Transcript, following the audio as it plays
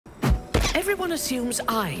Everyone assumes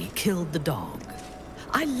I killed the dog.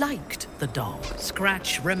 I liked the dog.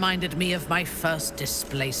 Scratch reminded me of my first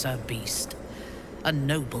displacer beast. A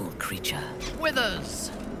noble creature.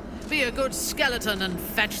 Withers! Be a good skeleton and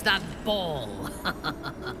fetch that ball.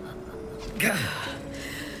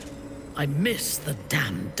 I miss the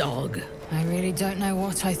damn dog. I really don't know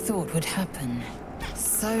what I thought would happen.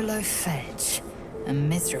 Solo fetch. A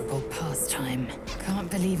miserable pastime. Can't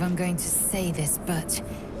believe I'm going to say this, but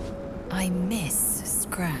I miss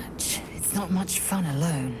Scratch. It's not much fun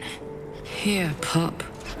alone. Here, pup.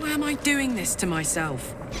 Why am I doing this to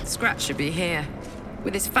myself? Scratch should be here,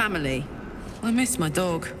 with his family. I miss my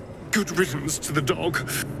dog. Good riddance to the dog.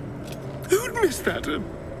 Who'd miss that? A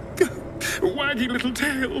waggy little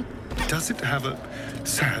tail. Does it have a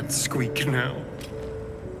sad squeak now?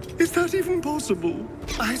 Is that even possible?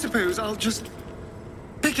 I suppose I'll just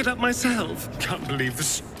pick it up myself. Can't believe the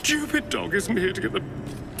stupid dog isn't here to get the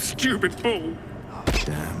stupid bull.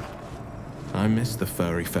 Damn. I miss the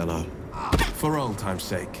furry fellow. For old time's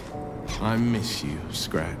sake, I miss you,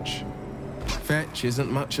 Scratch. Fetch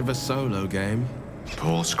isn't much of a solo game.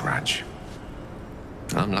 Poor Scratch.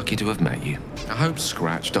 I'm lucky to have met you. I hope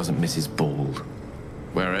Scratch doesn't miss his ball.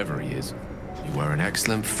 Wherever he is. You were an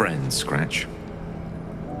excellent friend, Scratch.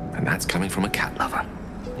 And that's coming from a cat lover.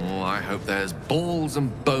 Oh, I hope there's balls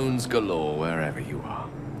and bones galore wherever you are.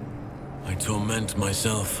 I torment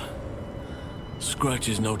myself. Scratch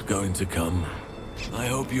is not going to come. I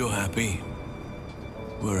hope you're happy.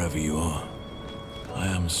 Wherever you are. I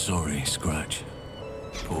am sorry, Scratch.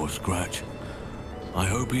 Poor Scratch. I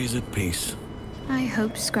hope he is at peace. I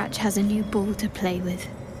hope Scratch has a new ball to play with,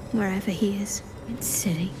 wherever he is. It's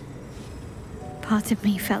silly. Part of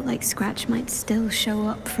me felt like Scratch might still show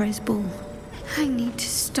up for his ball. I need to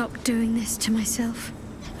stop doing this to myself.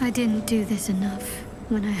 I didn't do this enough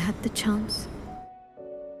when I had the chance.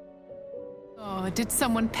 Oh, did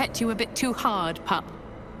someone pet you a bit too hard, pup?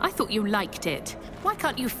 I thought you liked it. Why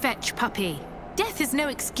can't you fetch, puppy? Death is no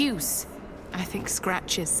excuse. I think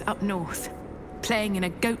Scratch is up north. Playing in a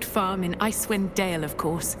goat farm in Icewind Dale, of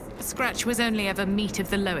course. Scratch was only ever meat of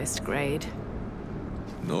the lowest grade.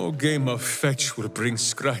 No game of fetch will bring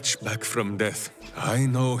Scratch back from death. I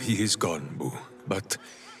know he is gone, Boo. But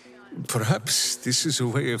perhaps this is a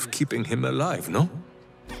way of keeping him alive, no?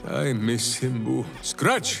 I miss him, Boo.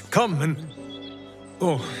 Scratch, come and...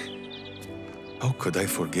 Oh, how could I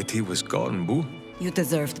forget he was gone, Boo? You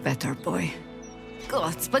deserved better, boy.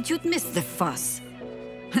 Gods, but you'd miss the fuss.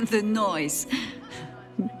 And the noise.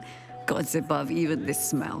 Gods above, even this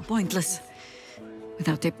smell. Pointless.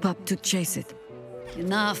 Without a pup to chase it.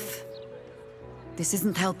 Enough. This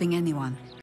isn't helping anyone.